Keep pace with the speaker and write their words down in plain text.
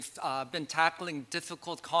been tackling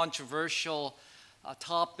difficult, controversial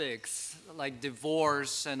topics like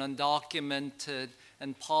divorce and undocumented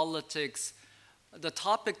and politics. The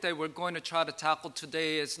topic that we're going to try to tackle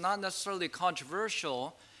today is not necessarily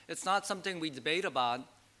controversial. It's not something we debate about.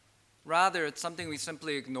 Rather, it's something we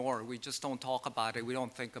simply ignore. We just don't talk about it. We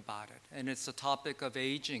don't think about it. And it's the topic of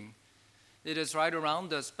aging. It is right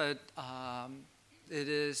around us, but it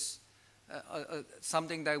is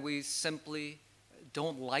something that we simply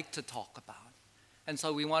don't like to talk about. And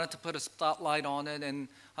so we wanted to put a spotlight on it, and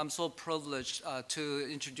I'm so privileged to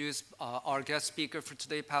introduce our guest speaker for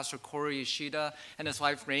today, Pastor Cory Ishida, and his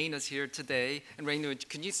wife Rain is here today. And Rain,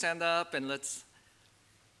 can you stand up and let's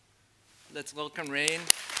welcome Rain.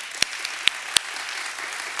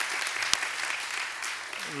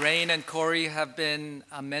 Rain and Cory have been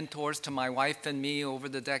mentors to my wife and me over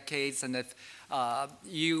the decades, and if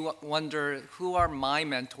you wonder, who are my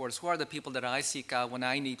mentors? Who are the people that I seek out when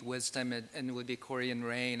I need wisdom? And it would be Cory and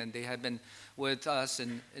Rain, and they have been with us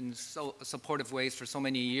in so supportive ways for so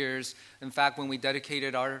many years. In fact, when we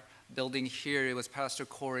dedicated our building here, it was Pastor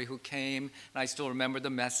Cory who came, and I still remember the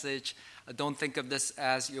message. Don't think of this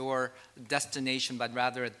as your destination, but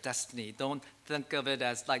rather a destiny. Don't think of it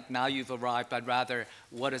as like now you've arrived, but rather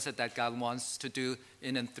what is it that God wants to do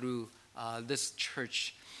in and through this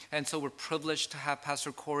church. And so we're privileged to have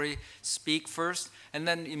Pastor Cory speak first, and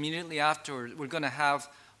then immediately after, we're going to have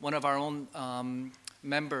one of our own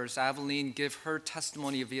members, Aveline, give her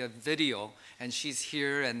testimony via video, and she's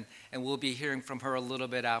here, and we'll be hearing from her a little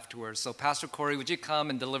bit afterwards. So Pastor Cory, would you come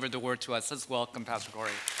and deliver the word to us? Let's welcome Pastor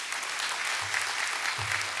Cory.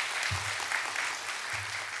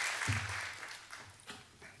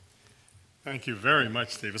 Thank you very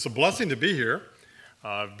much, Steve. It's a blessing to be here.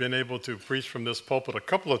 I've been able to preach from this pulpit a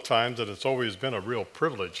couple of times, and it's always been a real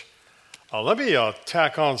privilege. Let me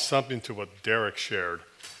tack on something to what Derek shared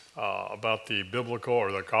about the biblical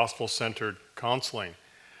or the gospel-centered counseling.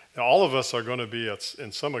 Now, all of us are going to be,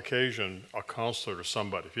 in some occasion, a counselor to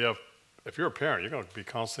somebody. If you're a parent, you're going to be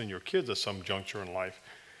counseling your kids at some juncture in life.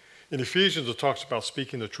 In Ephesians, it talks about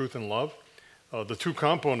speaking the truth in love. The two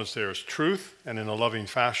components there is truth and in a loving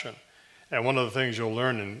fashion. And one of the things you'll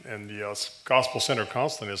learn in the gospel-centered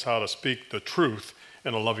counseling is how to speak the truth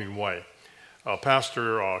in a loving way.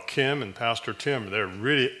 Pastor Kim and Pastor Tim, they're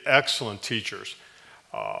really excellent teachers.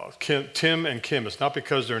 Tim and Kim, it's not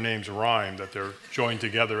because their names rhyme that they're joined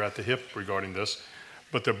together at the hip regarding this,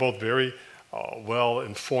 but they're both very well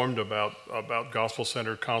informed about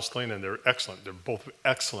gospel-centered counseling, and they're excellent. They're both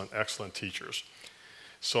excellent teachers.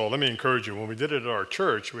 So let me encourage you, when we did it at our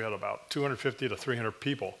church, we had about 250 to 300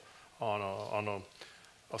 people on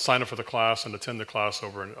a sign up for the class and attend the class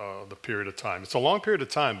over the period of time. It's a long period of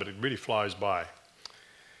time, but it really flies by.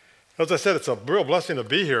 As I said, it's a real blessing to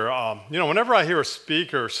be here. Whenever I hear a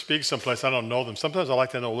speaker speak someplace, I don't know them. Sometimes I like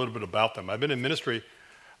to know a little bit about them. I've been in ministry,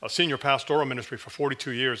 a senior pastoral ministry for 42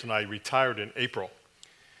 years, and I retired in April.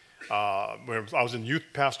 I was in youth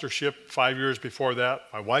pastorship 5 years before that.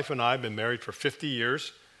 My wife and I have been married for 50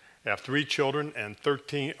 years. I have 3 children and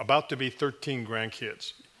about to be 13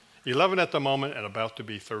 grandkids. 11 at the moment and about to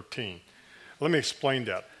be 13. Let me explain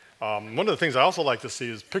that. One of the things I also like to see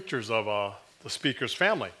is pictures of the speaker's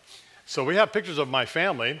family. So we have pictures of my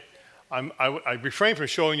family. I refrain from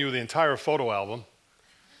showing you the entire photo album.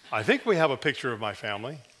 I think we have a picture of my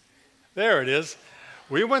family. There it is.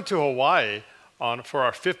 We went to Hawaii for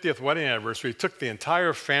our 50th wedding anniversary. We took the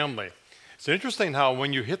entire family. It's interesting how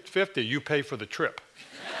when you hit 50, you pay for the trip.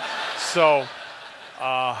 So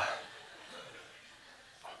I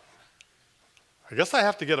guess I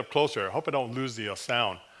have to get up closer. I hope I don't lose the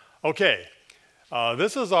sound. Okay,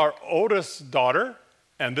 this is our oldest daughter,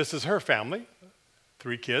 and this is her family,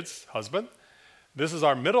 3 kids, husband. This is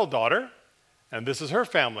our middle daughter, and this is her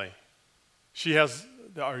family. She has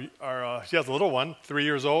she has a little one, 3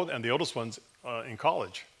 years old, and the oldest one's in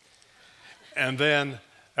college. And then,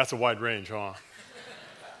 that's a wide range, huh?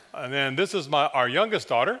 And then this is our youngest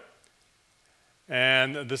daughter,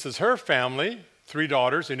 and this is her family, 3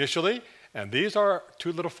 daughters initially, and these are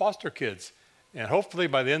 2 little foster kids. And hopefully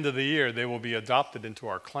by the end of the year, they will be adopted into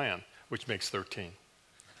our clan, which makes 13.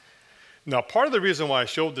 Now, part of the reason why I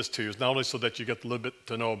showed this to you is not only so that you get a little bit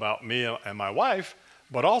to know about me and my wife,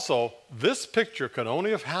 but also this picture could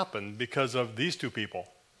only have happened because of these 2 people.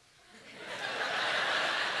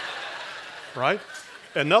 Right?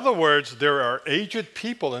 In other words, there are aged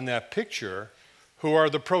people in that picture who are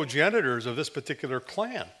the progenitors of this particular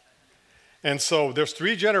clan. And so there's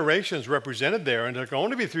 3 generations represented there, and there can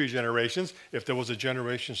only be 3 generations if there was a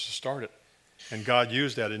generation to start it. And God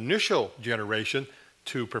used that initial generation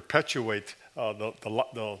to perpetuate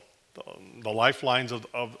the the lifelines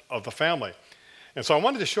of the family. And so I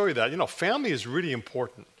wanted to show you that, family is really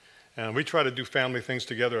important. And we try to do family things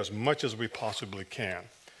together as much as we possibly can.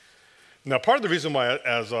 Now, part of the reason why,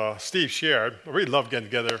 as Steve shared, I really love getting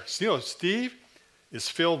together. Steve is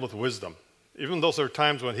filled with wisdom. Even though there are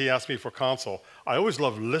times when he asks me for counsel, I always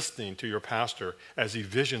love listening to your pastor as he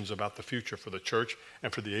visions about the future for the church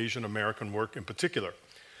and for the Asian American work in particular.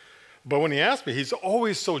 But when he asks me, he's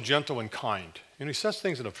always so gentle and kind. He says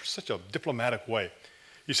things in such a diplomatic way.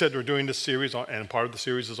 He said we're doing this series, and part of the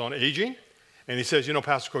series is on aging. And he says,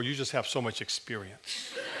 Pastor Cory, you just have so much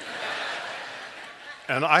experience.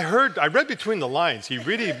 And I read between the lines, he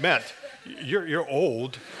really meant, you're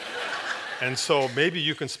old, and so maybe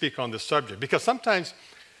you can speak on this subject. Because sometimes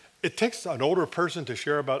it takes an older person to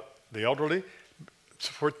share about the elderly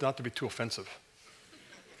for it not to be too offensive.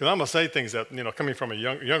 Because I'm going to say things that, coming from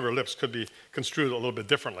younger lips could be construed a little bit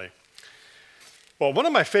differently. Well, one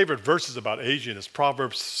of my favorite verses about aging is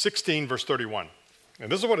Proverbs 16, verse 31.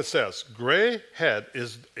 And this is what it says: gray head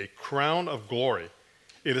is a crown of glory.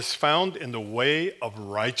 It is found in the way of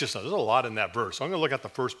righteousness. There's a lot in that verse. So I'm going to look at the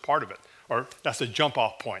first part of it, or that's the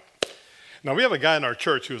jump-off point. Now, we have a guy in our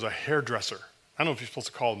church who's a hairdresser. I don't know if you're supposed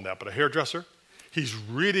to call him that, but a hairdresser. He's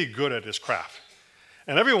really good at his craft.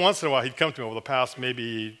 And every once in a while, he'd come to me over the past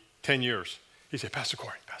maybe 10 years. He'd say, Pastor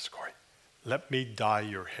Cory, let me dye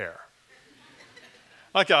your hair.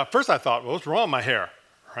 At first I thought, well, what's wrong with my hair?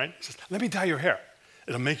 Right? He says, let me dye your hair.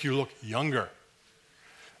 It'll make you look younger.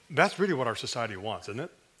 That's really what our society wants, isn't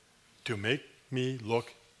it? To make me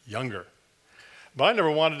look younger. But I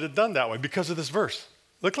never wanted it done that way because of this verse.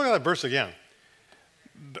 Look at that verse again.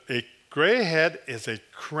 A gray head is a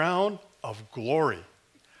crown of glory.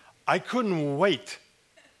 I couldn't wait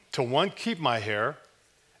to, one, keep my hair,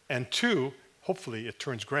 and two, hopefully it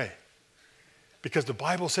turns gray. Because the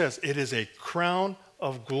Bible says it is a crown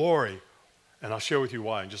of glory. And I'll share with you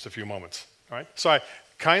why in just a few moments. All right? So I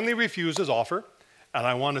kindly refuse his offer, and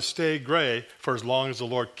I want to stay gray for as long as the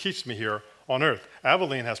Lord keeps me here on earth.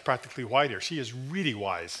 Aveline has practically white hair. She is really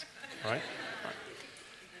wise. All right?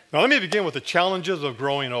 Now let me begin with the challenges of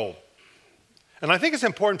growing old. And I think it's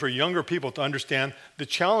important for younger people to understand the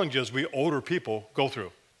challenges we older people go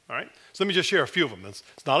through. All right? So let me just share a few of them. It's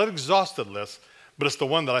not an exhaustive list, but it's the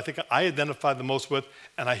one that I think I identify the most with,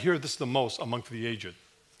 and I hear this the most among the aged.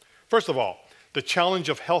 First of all, the challenge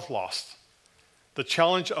of health loss. The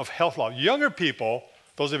challenge of health loss. Younger people,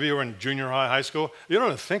 those of you who are in junior high school, you don't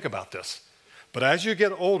even think about this. But as you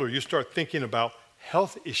get older, you start thinking about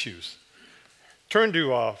health issues. Turn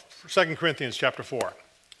to 2 Corinthians chapter 4.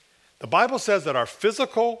 The Bible says that our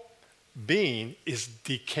physical being is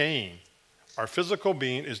decaying. Our physical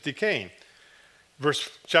being is decaying.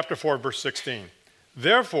 Chapter 4, verse 16.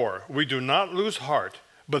 Therefore, we do not lose heart,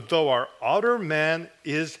 but though our outer man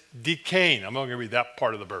is decaying. I'm not going to read that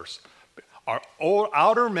part of the verse. Our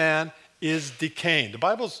outer man is decaying. The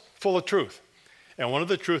Bible's full of truth. And one of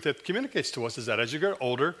the truth it communicates to us is that as you get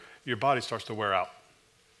older, your body starts to wear out.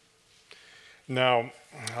 Now,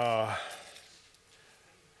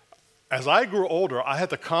 as I grew older, I had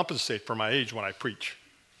to compensate for my age when I preach.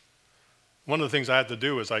 One of the things I had to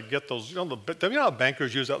do is I get those, how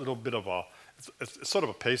bankers use that little bit of it's sort of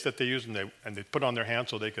a paste that they use and they put on their hand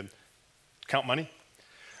so they can count money.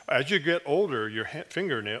 As you get older, your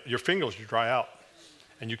fingers dry out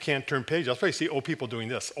and you can't turn pages. That's why you see older people doing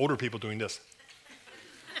this.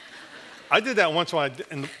 I did that once when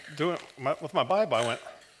with my Bible. I went,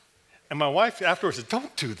 and my wife afterwards said,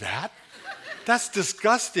 don't do that. That's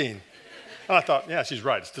disgusting. And I thought, yeah, she's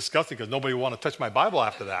right. It's disgusting because nobody would want to touch my Bible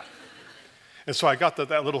after that. And so I got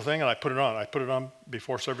that little thing and I put it on. I put it on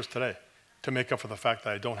before service today to make up for the fact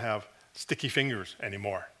that I don't have sticky fingers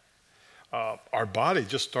anymore. Our body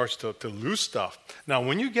just starts to lose stuff. Now,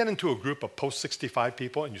 when you get into a group of post-65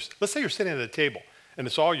 people, and let's say you're sitting at a table, and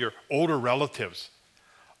it's all your older relatives,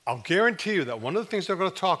 I'll guarantee you that one of the things they're going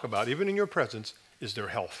to talk about, even in your presence, is their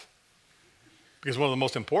health. Because one of the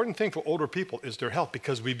most important things for older people is their health,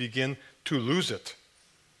 because we begin to lose it.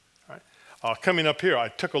 All right? Coming up here, I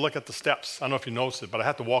took a look at the steps. I don't know if you noticed it, but I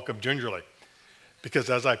had to walk up gingerly. Because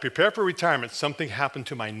as I prepare for retirement, something happened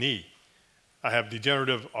to my knee. I have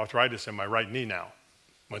degenerative arthritis in my right knee now.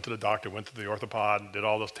 Went to the doctor, went to the orthopod, did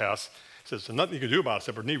all those tests. He says, there's nothing you can do about it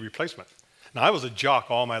except for knee replacement. Now, I was a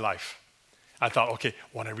jock all my life. I thought, okay,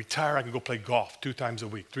 when I retire, I can go play golf 2 times a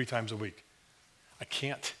week, 3 times a week. I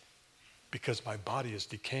can't because my body is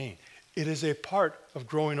decaying. It is a part of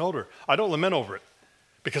growing older. I don't lament over it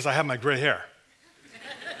because I have my gray hair.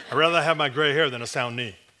 I'd rather have my gray hair than a sound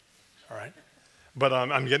knee, all right? But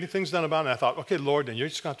I'm getting things done about it, and I thought, okay, Lord, then you're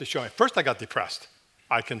just going to have to show me. First, I got depressed.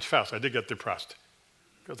 I confess, I did get depressed.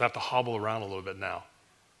 because I have to hobble around a little bit now.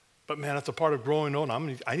 But man, it's a part of growing old.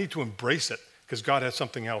 I need to embrace it because God has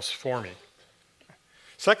something else for me.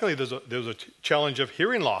 Secondly, there's a challenge of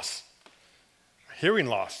hearing loss. Hearing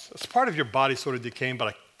loss. It's part of your body sort of decaying, but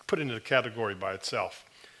I put it into a category by itself.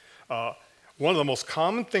 One of the most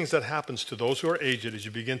common things that happens to those who are aged is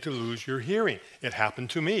you begin to lose your hearing. It happened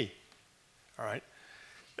to me. All right?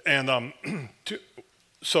 And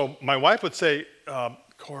so my wife would say,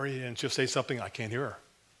 Cory, and she'll say something, I can't hear her.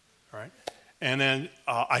 All right? And then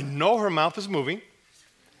I know her mouth is moving,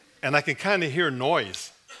 and I can kind of hear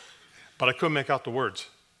noise, but I couldn't make out the words.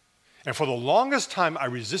 And for the longest time, I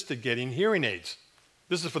resisted getting hearing aids.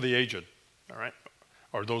 This is for the aged, all right?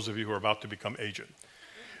 Or those of you who are about to become aged.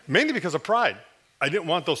 Mainly because of pride. I didn't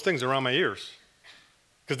want those things around my ears.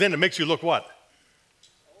 Because then it makes you look what?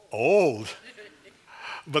 Old.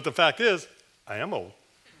 But the fact is, I am old.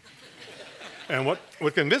 And what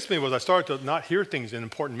convinced me was I started to not hear things in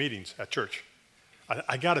important meetings at church.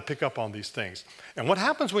 I got to pick up on these things. And what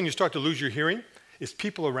happens when you start to lose your hearing is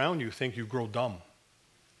people around you think you grow dumb.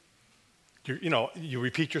 You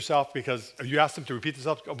repeat yourself because you ask them to repeat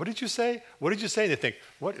themselves. What did you say? What did you say? And they think,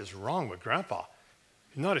 what is wrong with Grandpa?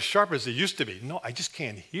 You're not as sharp as they used to be. No, I just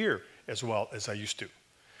can't hear as well as I used to.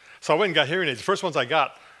 So I went and got hearing aids. The first ones I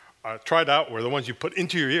got, tried out, were the ones you put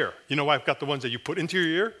into your ear. You know why I've got the ones that you put into your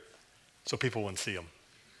ear? So people wouldn't see them.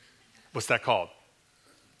 What's that called?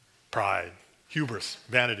 Pride, hubris,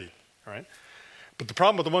 vanity, all right? But the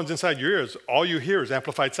problem with the ones inside your ears, all you hear is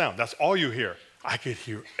amplified sound. That's all you hear. I could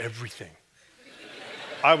hear everything.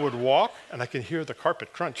 I would walk, and I could hear the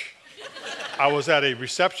carpet crunch. I was at a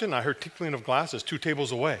reception. I heard tinkling of glasses 2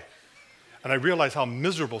 tables away. And I realized how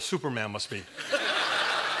miserable Superman must be.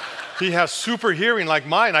 He has super hearing like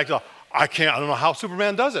mine. I thought, I don't know how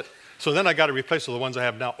Superman does it. So then I got to replace the ones I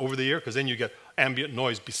have now over the ear, because then you get ambient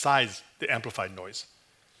noise besides the amplified noise.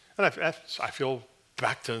 And I feel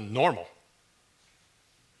back to normal.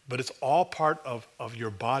 But it's all part of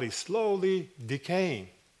your body slowly decaying,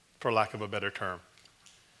 for lack of a better term.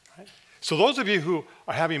 Right? So those of you who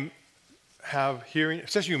are have hearing,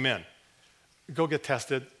 especially you men, go get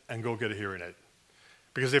tested and go get a hearing aid.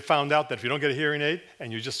 Because they found out that if you don't get a hearing aid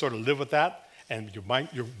and you just sort of live with that, and your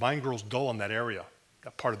mind grows dull in that area,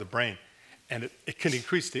 that part of the brain, and it can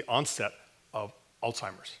increase the onset of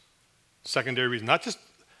Alzheimer's. Secondary reason, not just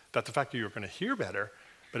that the fact that you're going to hear better,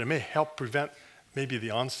 but it may help prevent maybe the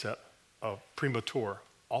onset of premature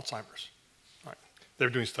Alzheimer's. All right. They're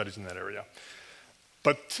doing studies in that area.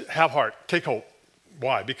 But have heart, take hope.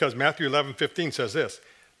 Why? Because Matthew 11:15 says this,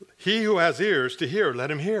 he who has ears to hear, let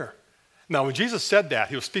him hear. Now, when Jesus said that,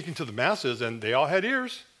 he was speaking to the masses, and they all had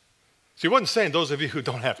ears. So he wasn't saying those of you who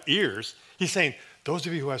don't have ears. He's saying those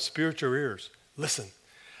of you who have spiritual ears, listen.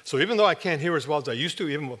 So even though I can't hear as well as I used to,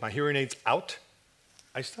 even with my hearing aids out,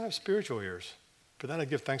 I still have spiritual ears. For that I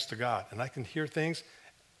give thanks to God. And I can hear things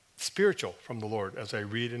spiritual from the Lord as I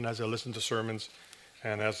read and as I listen to sermons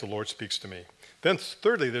and as the Lord speaks to me. Then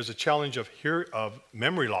thirdly, there's a challenge of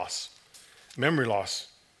memory loss. Memory loss.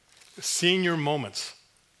 Senior moments.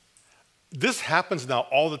 This happens now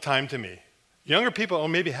all the time to me. Younger people,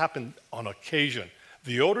 maybe happen on occasion.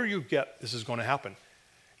 The older you get, this is going to happen.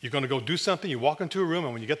 You're going to go do something, you walk into a room,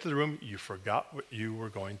 and when you get to the room, you forgot what you were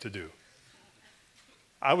going to do.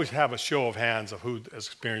 I would have a show of hands of who has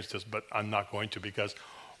experienced this, but I'm not going to, because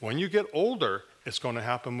when you get older, it's going to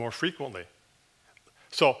happen more frequently.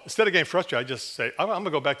 So instead of getting frustrated, I just say, I'm going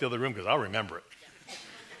to go back to the other room because I'll remember it.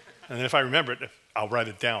 And then if I remember it, I'll write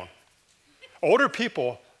it down. Older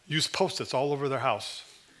people use Post-its all over their house.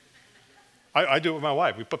 I do it with my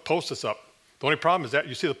wife. We put Post-its up. The only problem is that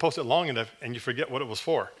you see the Post-it long enough and you forget what it was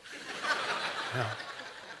for. Yeah.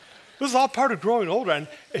 This is all part of growing older, and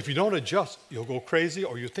if you don't adjust, you'll go crazy,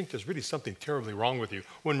 or you think there's really something terribly wrong with you,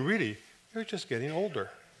 when really, you're just getting older.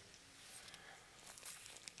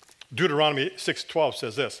 Deuteronomy 6:12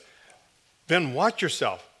 says this, then watch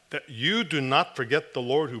yourself, that you do not forget the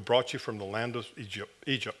Lord who brought you from the land of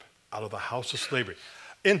Egypt, out of the house of slavery.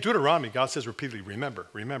 In Deuteronomy, God says repeatedly, remember,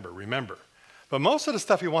 remember, remember. But most of the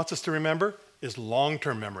stuff he wants us to remember is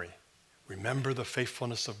long-term memory. Remember the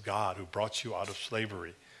faithfulness of God who brought you out of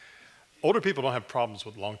slavery. Older people don't have problems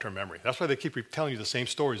with long-term memory. That's why they keep telling you the same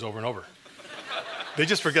stories over and over. They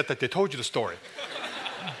just forget that they told you the story.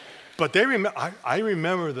 But I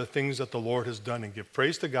remember the things that the Lord has done, and give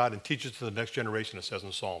praise to God and teach it to the next generation, it says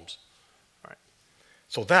in Psalms. All right.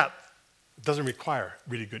 So that doesn't require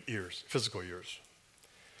really good ears, physical ears.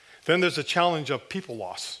 Then there's a challenge of people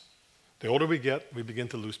loss. The older we get, we begin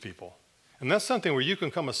to lose people. And that's something where you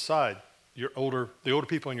can come aside, the older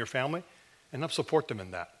people in your family, and help support them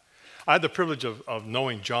in that. I had the privilege of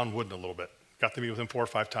knowing John Wooden a little bit. got to meet with him 4 or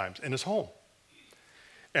 5 times in his home.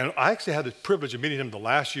 And I actually had the privilege of meeting him the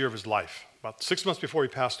last year of his life. About 6 months before he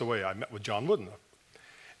passed away, I met with John Wooden.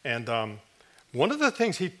 And one of the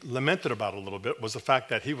things he lamented about a little bit was the fact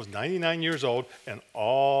that he was 99 years old and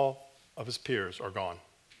all of his peers are gone.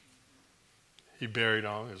 He buried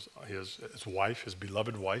his wife, his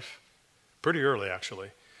beloved wife, pretty early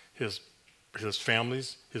actually. His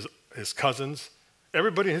families, his cousins,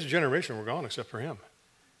 everybody in his generation were gone except for him.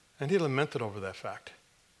 And he lamented over that fact.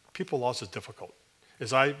 People loss is difficult.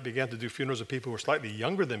 As I began to do funerals of people who were slightly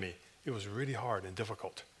younger than me, it was really hard and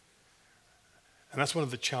difficult. And that's one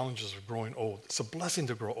of the challenges of growing old. It's a blessing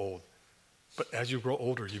to grow old. But as you grow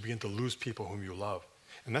older, you begin to lose people whom you love.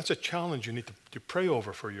 And that's a challenge you need to pray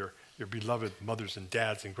over for your beloved mothers and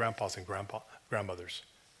dads and grandpas and grandmothers.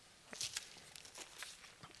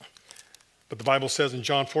 But the Bible says in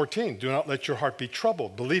John 14, do not let your heart be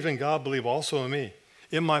troubled. Believe in God, believe also in me.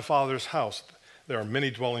 In my Father's house there are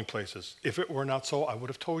many dwelling places. If it were not so, I would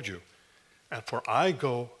have told you. And for I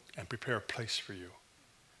go and prepare a place for you.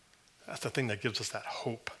 That's the thing that gives us that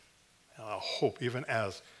hope. Hope even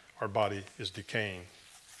as our body is decaying.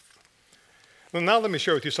 Well, now let me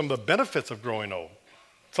share with you some of the benefits of growing old.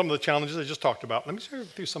 Some of the challenges I just talked about. Let me share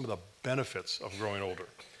with you some of the benefits of growing older.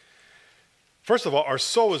 First of all, our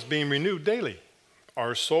soul is being renewed daily.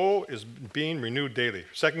 Our soul is being renewed daily.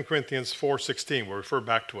 2 Corinthians 4:16, we'll refer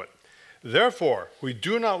back to it. Therefore, we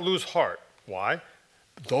do not lose heart. Why?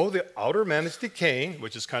 Though the outer man is decaying,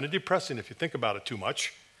 which is kind of depressing if you think about it too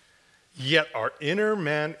much, yet our inner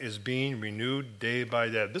man is being renewed day by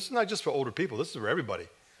day. This is not just for older people, this is for everybody.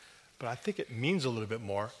 But I think it means a little bit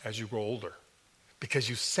more as you grow older because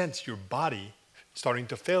you sense your body starting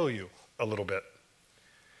to fail you a little bit.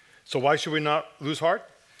 So why should we not lose heart?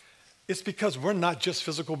 It's because we're not just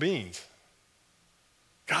physical beings.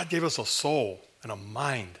 God gave us a soul and a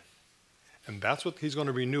mind. And that's what he's going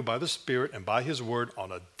to renew by the Spirit and by his word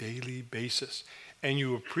on a daily basis. And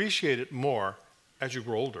you appreciate it more as you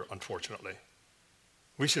grow older, unfortunately.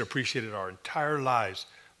 We should appreciate it our entire lives.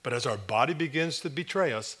 But as our body begins to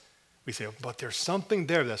betray us, we say, but there's something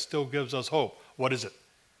there that still gives us hope. What is it?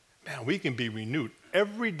 Man, we can be renewed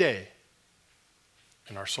every day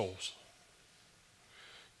in our souls.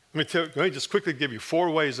 Let me just quickly give you 4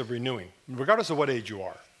 ways of renewing, regardless of what age you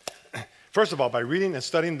are. First of all, by reading and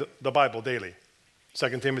studying the Bible daily.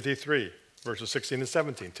 2 Timothy 3, verses 16 and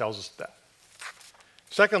 17 tells us that.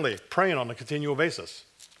 Secondly, praying on a continual basis.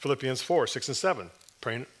 Philippians 4, 6 and 7.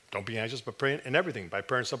 Praying, don't be anxious, but praying in everything by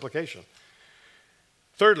prayer and supplication.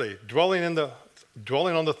 Thirdly, dwelling on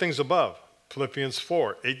the things above. Philippians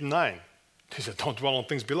 4, 8 and 9. He said, don't dwell on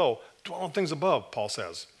things below. Dwell on things above, Paul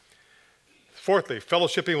says. Fourthly,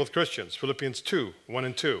 fellowshipping with Christians. Philippians 2, 1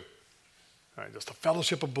 and 2. All right, just the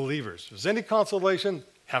fellowship of believers. If there's any consolation,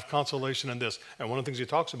 have consolation in this. And one of the things he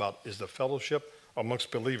talks about is the fellowship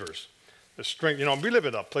amongst believers. The strength. We live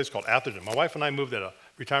at a place called Atherton. My wife and I moved at a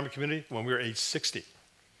retirement community when we were age 60.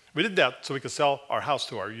 We did that so we could sell our house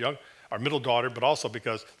to our middle daughter, but also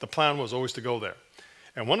because the plan was always to go there.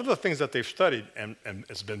 And one of the things that they've studied, and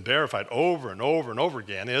it's been verified over and over and over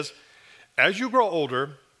again, is as you grow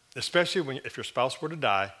older, especially if your spouse were to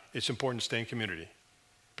die, it's important to stay in community.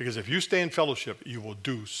 Because if you stay in fellowship, you will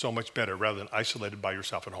do so much better rather than isolated by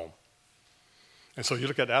yourself at home. And so you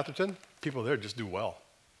look at Atherton, people there just do well.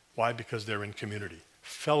 Why? Because they're in community.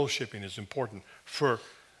 Fellowshipping is important for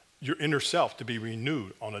your inner self to be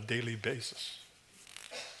renewed on a daily basis.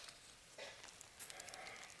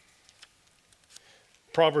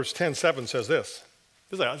 Proverbs 10:7 says this.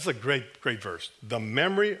 This is a great, great verse. The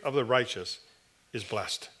memory of the righteous is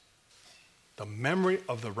blessed. The memory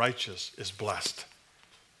of the righteous is blessed.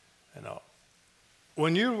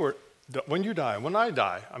 When you die, when I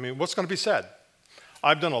die, what's going to be said?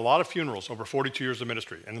 I've done a lot of funerals over 42 years of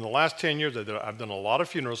ministry. And in the last 10 years, I've done a lot of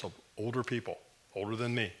funerals of older people, older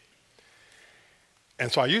than me.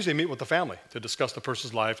 And so I usually meet with the family to discuss the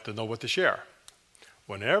person's life, to know what to share.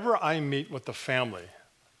 Whenever I meet with the family,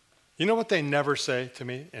 you know what they never say to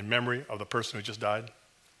me in memory of the person who just died?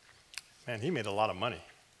 Man, he made a lot of money.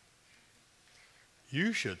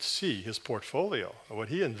 You should see his portfolio of what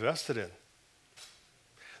he invested in.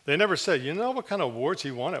 They never say, you know what kind of awards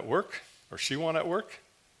he won at work or she won at work?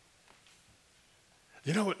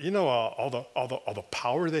 All the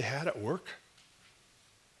power they had at work?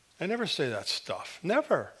 They never say that stuff.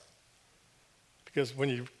 Never. Because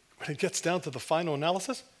when it gets down to the final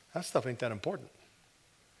analysis, that stuff ain't that important.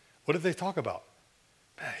 What did they talk about?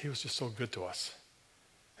 Man, he was just so good to us.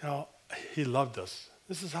 He loved us.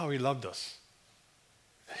 This is how he loved us.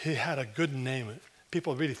 He had a good name.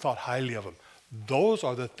 People really thought highly of him. Those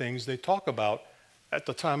are the things they talk about at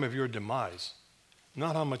the time of your demise.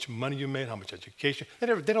 Not how much money you made, how much education.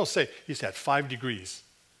 They don't say, he's had 5 degrees,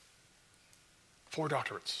 4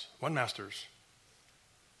 doctorates, 1 master's.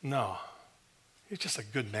 No, he's just a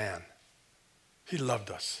good man. He loved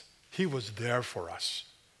us. He was there for us.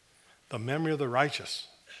 The memory of the righteous.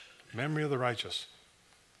 Memory of the righteous.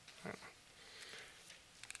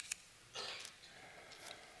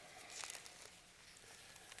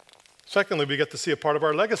 Secondly, we get to see a part of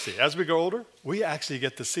our legacy. As we grow older, we actually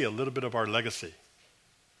get to see a little bit of our legacy.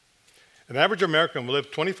 An average American will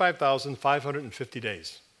live 25,550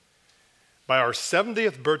 days. By our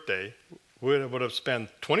 70th birthday, we would have spent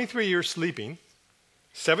 23 years sleeping,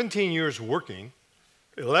 17 years working,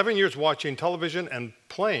 11 years watching television and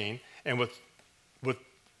playing, and with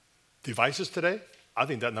devices today, I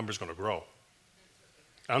think that number is going to grow.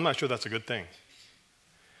 I'm not sure that's a good thing.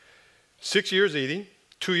 6 years eating,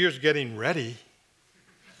 2 years getting ready.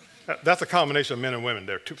 That's a combination of men and women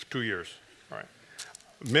there, 2 years. All right.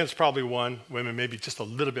 Men's probably 1, women maybe just a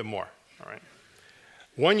little bit more. All right.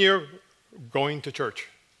 1 year going to church.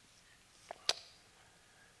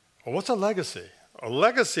 Well, what's a legacy? A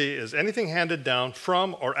legacy is anything handed down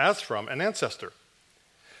from or as from an ancestor.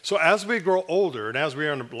 So as we grow older and as we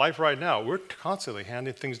are in life right now, we're constantly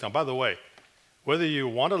handing things down. By the way, whether you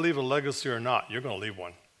want to leave a legacy or not, you're going to leave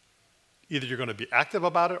one. Either you're going to be active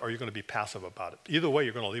about it or you're going to be passive about it. Either way,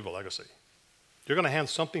 you're going to leave a legacy. You're going to hand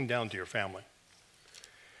something down to your family.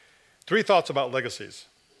 3 thoughts about legacies.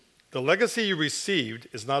 The legacy you received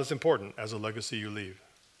is not as important as the legacy you leave.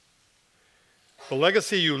 The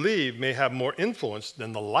legacy you leave may have more influence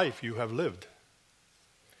than the life you have lived.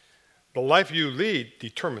 The life you lead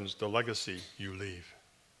determines the legacy you leave.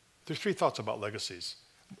 There's 3 thoughts about legacies.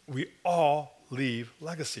 We all leave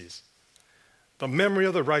legacies. The memory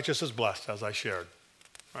of the righteous is blessed, as I shared.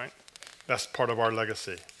 Right? That's part of our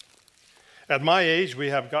legacy. At my age, we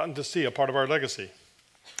have gotten to see a part of our legacy.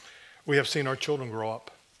 We have seen our children grow up.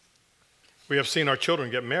 We have seen our children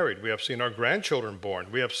get married. We have seen our grandchildren born.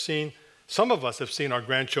 Some of us have seen our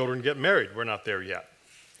grandchildren get married. We're not there yet.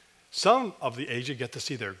 Some of the aged get to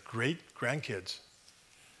see their great-grandkids.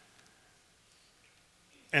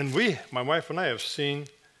 And my wife and I, have seen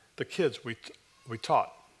the kids we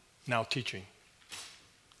taught now teaching.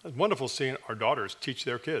 It's wonderful seeing our daughters teach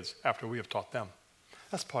their kids after we have taught them.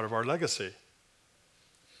 That's part of our legacy.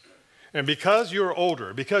 And because you're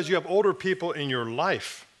older, because you have older people in your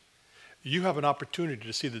life, you have an opportunity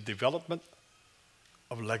to see the development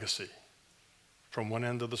of legacy from one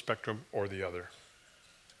end of the spectrum or the other.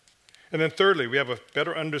 And then thirdly, we have a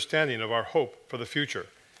better understanding of our hope for the future.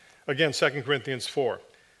 Again, 2 Corinthians 4.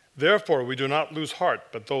 Therefore, we do not lose heart,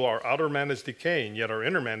 but though our outer man is decaying, yet our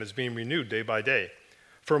inner man is being renewed day by day.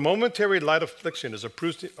 For momentary light affliction is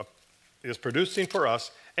producing for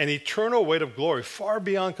us an eternal weight of glory far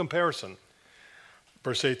beyond comparison.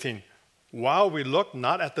 Verse 18. While we look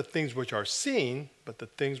not at the things which are seen, but the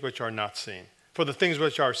things which are not seen. For the things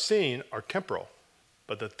which are seen are temporal,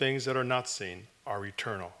 but the things that are not seen are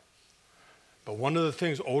eternal. But one of the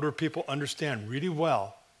things older people understand really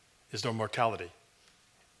well is their mortality,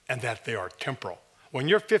 and that they are temporal. When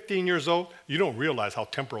you're 15 years old, you don't realize how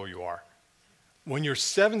temporal you are. When you're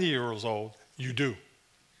 70 years old, you do.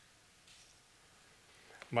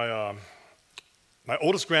 My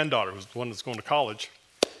oldest granddaughter, who's the one that's going to college,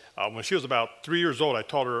 when she was about 3 years old, I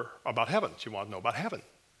taught her about heaven. She wanted to know about heaven.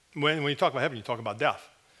 When you talk about heaven, you talk about death.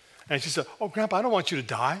 And she said, "Oh, Grandpa, I don't want you to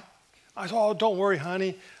die." I said, "Oh, don't worry,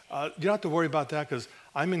 honey. You don't have to worry about that because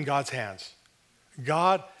I'm in God's hands.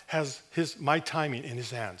 God has my timing in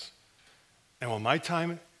his hands. And when my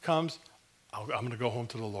time comes, I'm going to go home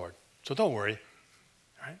to the Lord. So don't worry."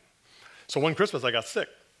 Right? So one Christmas, I got sick.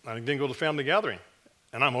 I didn't go to the family gathering.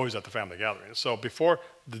 And I'm always at the family gathering. So before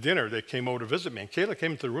the dinner, they came over to visit me. And Kayla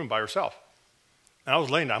came into the room by herself. And I was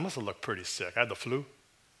laying there. I must have looked pretty sick. I had the flu.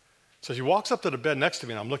 So she walks up to the bed next to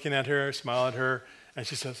me, and I'm looking at her, smiling at her. And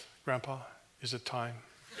she says, "Grandpa, is it time?"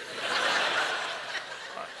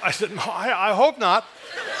 I said, "No, I hope not."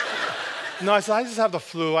 No, I said, "I just have the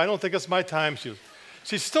flu. I don't think it's my time."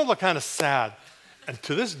 She still looked kind of sad. And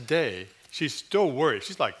to this day, she's still worried.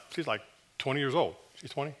 She's like 20 years old. She's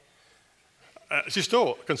 20. She's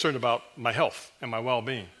still concerned about my health and my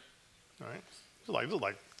well-being. All right? This is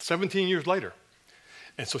like 17 years later.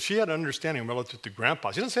 And so she had an understanding relative to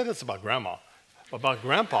Grandpa. She didn't say this about Grandma. But about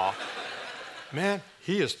Grandpa, man,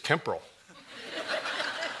 he is temporal.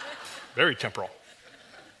 Very temporal.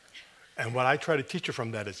 And what I try to teach her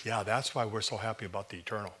from that is, yeah, that's why we're so happy about the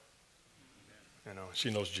eternal. You know, she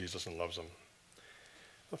knows Jesus and loves him.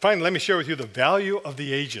 Finally, let me share with you the value of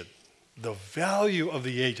the aged. The value of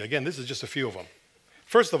the aged. Again, this is just a few of them.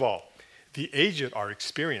 First of all, The aged are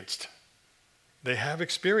experienced. They have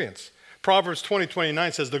experience. Proverbs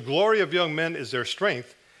 20:29 says, the glory of young men is their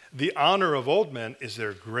strength. The honor of old men is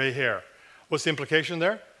their gray hair. What's the implication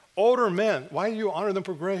there? Older men, why do you honor them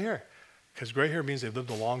for gray hair? Because gray hair means they've lived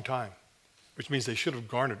a long time, which means they should have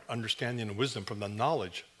garnered understanding and wisdom from the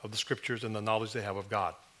knowledge of the scriptures and the knowledge they have of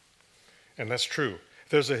God. And that's true.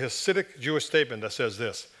 There's a Hasidic Jewish statement that says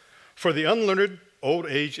this: for the unlearned, old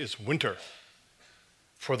age is winter.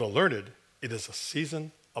 For the learned, it is a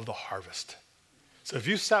season of the harvest. So if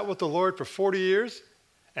you sat with the Lord for 40 years,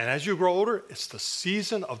 and as you grow older, it's the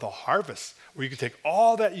season of the harvest, where you can take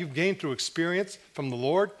all that you've gained through experience from the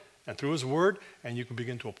Lord and through his word, and you can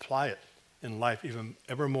begin to apply it in life even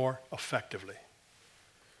ever more effectively.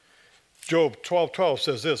 Job 12:12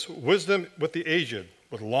 says this: wisdom with the aged,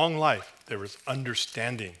 with long life, there is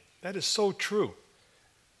understanding. That is so true.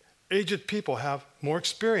 Aged people have more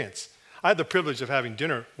experience. I had the privilege of having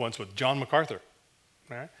dinner once with John MacArthur.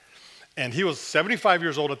 Right? And he was 75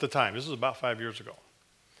 years old at the time. This was about 5 years ago.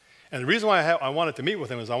 And the reason why I wanted to meet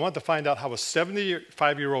with him is I wanted to find out how a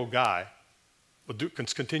 75-year-old guy would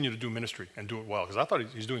continue to do ministry and do it well. Because I thought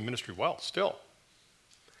he's doing ministry well still.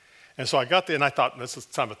 And so I got there, and I thought, this is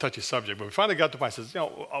kind of a touchy subject, but we finally got to the point. I said,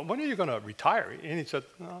 when are you going to retire? And he said,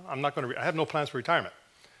 no, I'm not going to. I have no plans for retirement.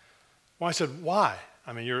 Well, I said, why?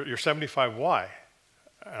 I mean, you're 75. Why?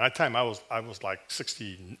 At that time, I was like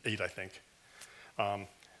 68, I think.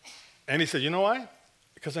 And he said, you know why?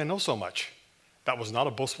 Because I know so much. That was not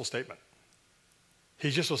a boastful statement. He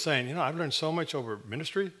just was saying, I've learned so much over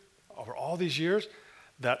ministry, over all these years,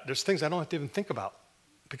 that there's things I don't have to even think about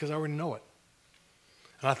because I already know it.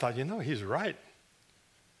 And I thought, he's right.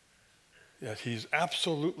 Yeah, he's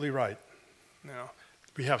absolutely right.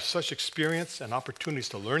 We have such experience and opportunities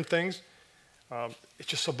to learn things. It's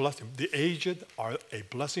just a blessing. The aged are a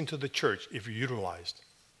blessing to the church if utilized.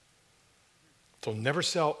 So never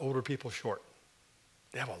sell older people short.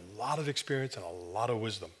 They have a lot of experience and a lot of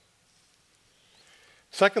wisdom.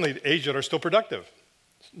 Secondly, the aged are still productive.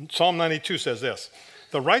 Psalm 92 says this: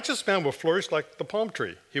 the righteous man will flourish like the palm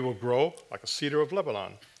tree. He will grow like a cedar of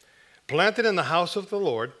Lebanon. Planted in the house of the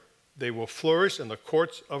Lord, they will flourish in the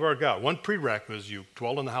courts of our God. One prerequisite is you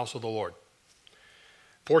dwell in the house of the Lord.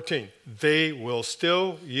 14, they will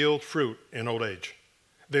still yield fruit in old age.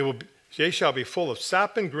 They shall be full of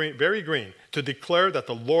sap and green, very green, to declare that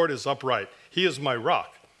the Lord is upright. He is my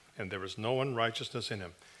rock, and there is no unrighteousness in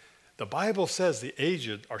him. The Bible says the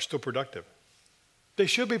aged are still productive. They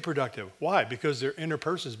should be productive. Why? Because their inner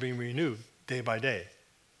person is being renewed day by day.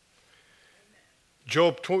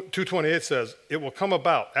 Job 2:28 says, it will come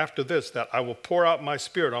about after this that I will pour out my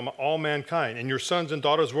spirit on all mankind, and your sons and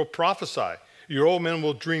daughters will prophesy. Your old men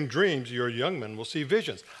will dream dreams. Your young men will see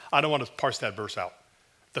visions. I don't want to parse that verse out.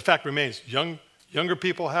 The fact remains, younger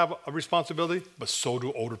people have a responsibility, but so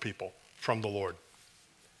do older people from the Lord.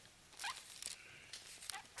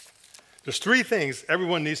 There's three things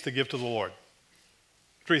everyone needs to give to the Lord.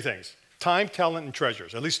 Three things: time, talent, and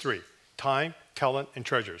treasures. At least three. Time, talent, and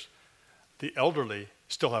treasures. The elderly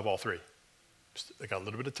still have all three. They got a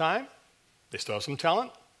little bit of time, they still have some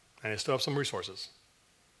talent, and they still have some resources.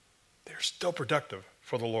 They're still productive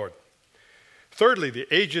for the Lord. Thirdly, the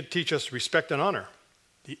aged teach us respect and honor.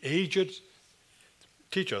 The aged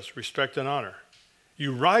teach us respect and honor.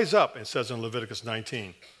 You rise up, it says in Leviticus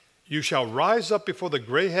 19. You shall rise up before the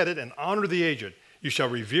gray-headed and honor the aged. You shall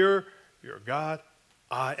revere your God.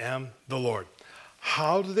 I am the Lord.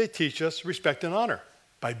 How do they teach us respect and honor?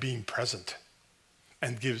 By being present,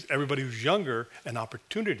 and gives everybody who's younger an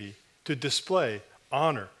opportunity to display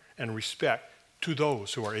honor and respect to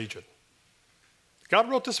those who are aged. God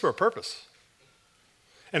wrote this for a purpose.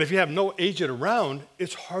 And if you have no aged around,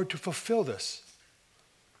 it's hard to fulfill this.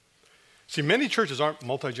 See, many churches aren't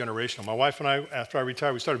multi-generational. My wife and I, after I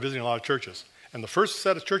retired, we started visiting a lot of churches. And the first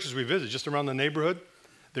set of churches we visited, just around the neighborhood,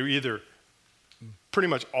 they're either pretty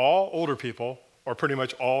much all older people or pretty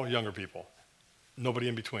much all younger people. Nobody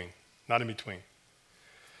in between, not in between.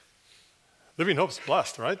 Living Hope's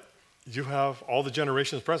blessed, right? You have all the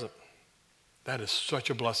generations present. That is such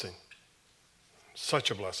a blessing.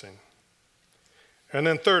 Such a blessing. And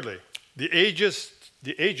then thirdly, the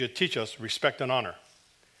aged teach us respect and honor.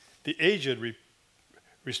 The aged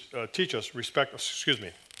teach us respect,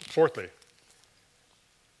 Fourthly.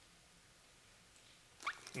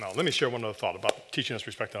 Now, let me share one other thought about teaching us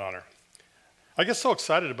respect and honor. I get so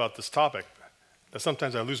excited about this topic that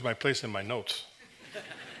sometimes I lose my place in my notes.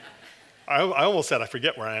 I almost said I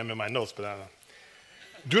forget where I am in my notes, but I don't know.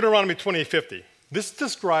 Deuteronomy 28:50. This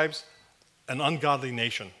describes an ungodly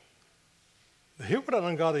nation. Hear what an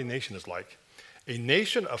ungodly nation is like. A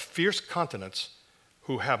nation of fierce continents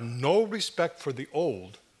who have no respect for the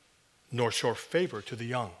old, nor show favor to the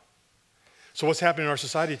young. So what's happening in our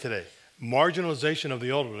society today? Marginalization of the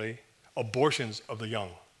elderly, abortions of the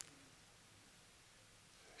young.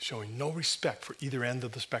 Showing no respect for either end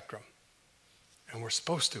of the spectrum. And we're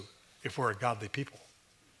supposed to, if we're a godly people.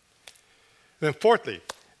 Then fourthly,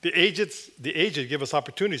 the aged give us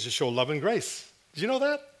opportunities to show love and grace. Did you know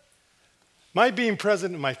that? My being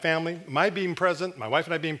present in my family, my wife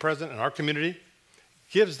and I being present in our community,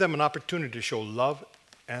 gives them an opportunity to show love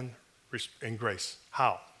and grace.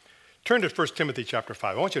 How? Turn to 1 Timothy chapter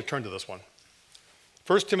 5. I want you to turn to this one.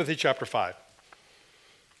 1 Timothy chapter 5.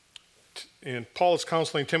 And Paul is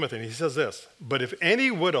counseling Timothy, and he says this, "But if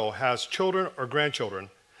any widow has children or grandchildren,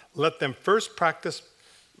 let them first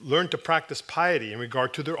learn to practice piety in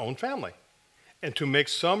regard to their own family, and to make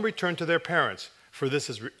some return to their parents, for this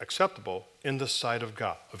is acceptable in the sight of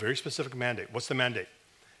God." A very specific mandate. What's the mandate?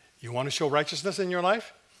 You want to show righteousness in your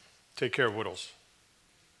life? Take care of widows.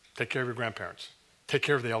 Take care of your grandparents. Take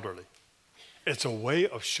care of the elderly. It's a way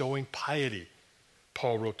of showing piety,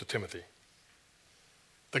 Paul wrote to Timothy.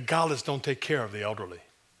 The godless don't take care of the elderly.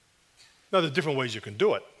 Now, there are different ways you can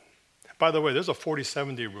do it. By the way, there's a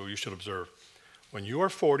 40-70 rule you should observe. When you are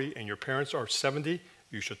 40 and your parents are 70,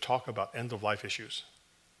 you should talk about end-of-life issues.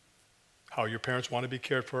 How your parents want to be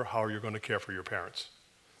cared for, how you're going to care for your parents.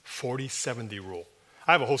 40-70 rule.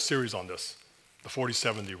 I have a whole series on this, the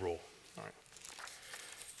 40-70 rule. All right.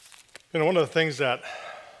 You know, one of the things that,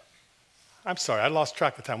 I'm sorry, I lost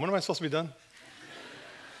track of time. When am I supposed to be done?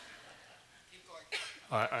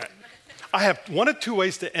 I have one of two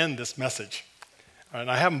ways to end this message.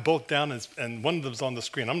 And I have them both down, and one of them's on the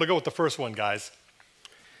screen. I'm going to go with the first one, guys.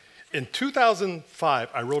 In 2005,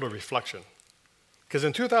 I wrote a reflection. Because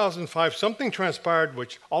in 2005, something transpired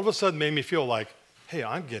which all of a sudden made me feel like, hey,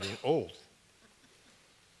 I'm getting old.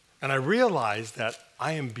 And I realized that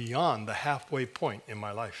I am beyond the halfway point in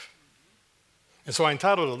my life. And so I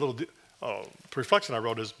entitled a little reflection I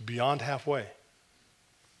wrote is Beyond Halfway.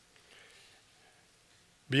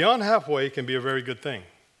 Beyond halfway can be a very good thing.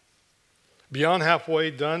 Beyond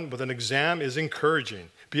halfway done with an exam is encouraging.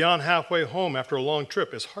 Beyond halfway home after a long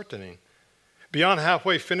trip is heartening. Beyond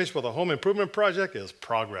halfway finished with a home improvement project is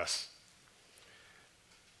progress.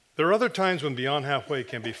 There are other times when beyond halfway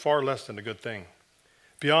can be far less than a good thing.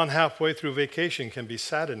 Beyond halfway through vacation can be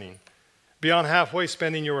saddening. Beyond halfway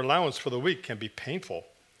spending your allowance for the week can be painful.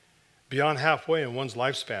 Beyond halfway in one's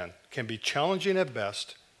lifespan can be challenging at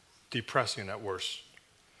best, depressing at worst.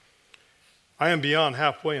 I am beyond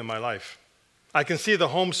halfway in my life. I can see the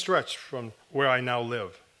home stretch from where I now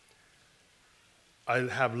live. I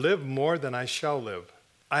have lived more than I shall live.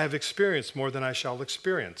 I have experienced more than I shall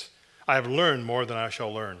experience. I have learned more than I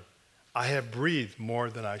shall learn. I have breathed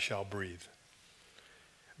more than I shall breathe.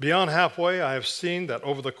 Beyond halfway, I have seen that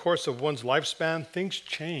over the course of one's lifespan, things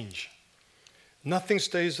change. Nothing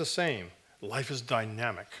stays the same. Life is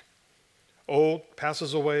dynamic. Old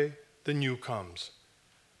passes away, the new comes.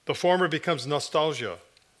 The former becomes nostalgia.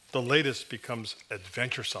 The latest becomes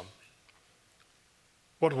adventuresome.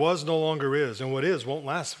 What was no longer is, and what is won't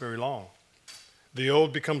last very long. The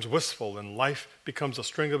old becomes wistful, and life becomes a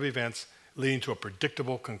string of events leading to a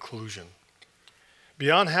predictable conclusion.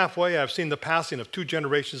 Beyond halfway, I have seen the passing of 2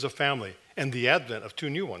 generations of family and the advent of 2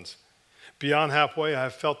 new ones. Beyond halfway, I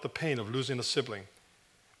have felt the pain of losing a sibling.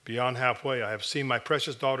 Beyond halfway, I have seen my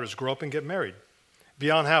precious daughters grow up and get married.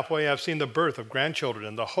 Beyond halfway, I have seen the birth of grandchildren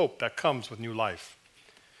and the hope that comes with new life.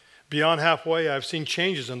 Beyond halfway, I have seen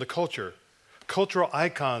changes in the culture. Cultural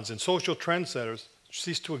icons and social trendsetters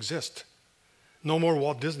cease to exist. No more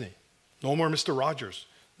Walt Disney. No more Mr. Rogers.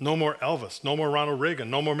 No more Elvis. No more Ronald Reagan.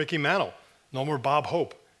 No more Mickey Mantle. No more Bob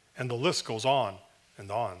Hope. And the list goes on and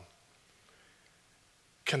on.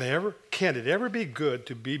 Can it ever be good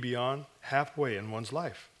to be beyond halfway in one's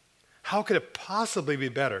life? How could it possibly be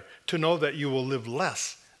better to know that you will live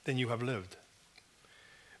less than you have lived?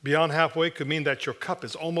 Beyond halfway could mean that your cup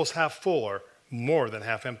is almost half full or more than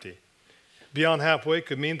half empty. Beyond halfway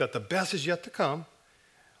could mean that the best is yet to come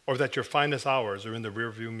or that your finest hours are in the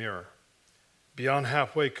rearview mirror. Beyond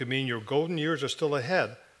halfway could mean your golden years are still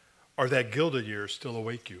ahead or that gilded years still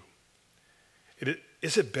await you.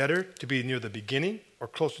 Is it better to be near the beginning or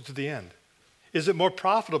closer to the end? Is it more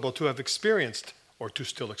profitable to have experienced or to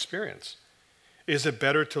still experience? Is it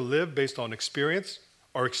better to live based on experience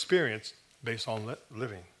or experience based on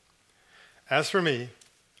living? As for me,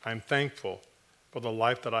 I'm thankful for the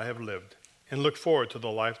life that I have lived and look forward to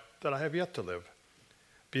the life that I have yet to live.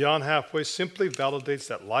 Beyond halfway simply validates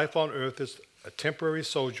that life on earth is a temporary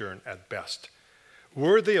sojourn at best,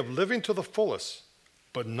 worthy of living to the fullest,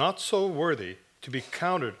 but not so worthy to be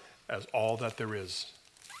counted as all that there is.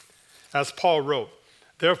 As Paul wrote,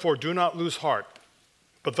 therefore do not lose heart,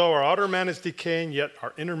 but though our outer man is decaying, yet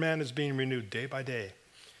our inner man is being renewed day by day.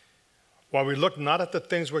 While we look not at the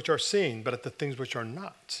things which are seen, but at the things which are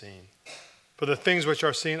not seen. For the things which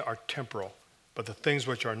are seen are temporal, but the things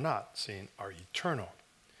which are not seen are eternal.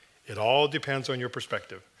 It all depends on your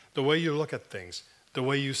perspective, the way you look at things, the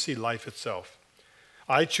way you see life itself.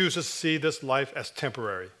 I choose to see this life as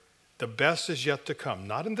temporary. The best is yet to come,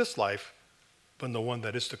 not in this life, but in the one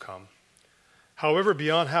that is to come. However,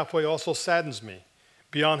 beyond halfway also saddens me.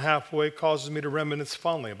 Beyond halfway causes me to reminisce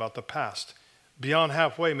fondly about the past. Beyond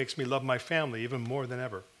halfway makes me love my family even more than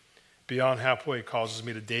ever. Beyond halfway causes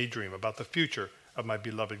me to daydream about the future of my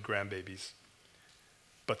beloved grandbabies.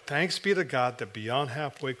 But thanks be to God that beyond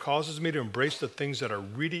halfway causes me to embrace the things that are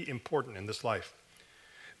really important in this life.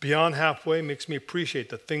 Beyond halfway makes me appreciate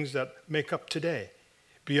the things that make up today.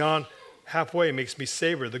 Beyond halfway makes me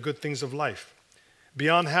savor the good things of life.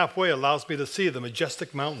 Beyond halfway allows me to see the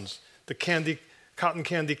majestic mountains, the cotton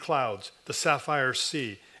candy clouds, the sapphire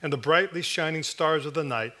sea, and the brightly shining stars of the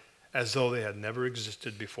night as though they had never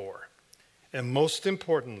existed before. And most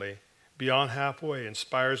importantly, beyond halfway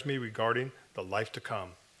inspires me regarding the life to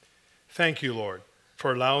come. Thank you, Lord,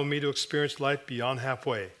 for allowing me to experience life beyond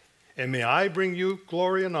halfway. And may I bring you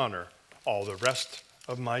glory and honor all the rest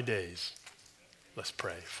of my days. Let's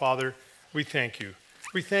pray. Father, we thank you.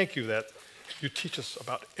 We thank you that you teach us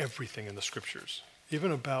about everything in the scriptures,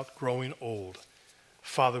 even about growing old.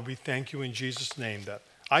 Father, we thank you in Jesus' name that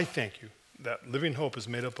I thank you that Living Hope is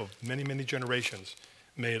made up of many, many generations.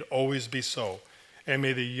 May it always be so. And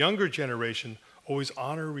may the younger generation always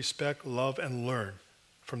honor, respect, love, and learn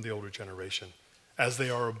from the older generation as they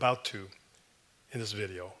are about to in this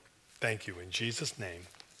video. Thank you. In Jesus' name,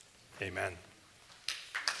 amen.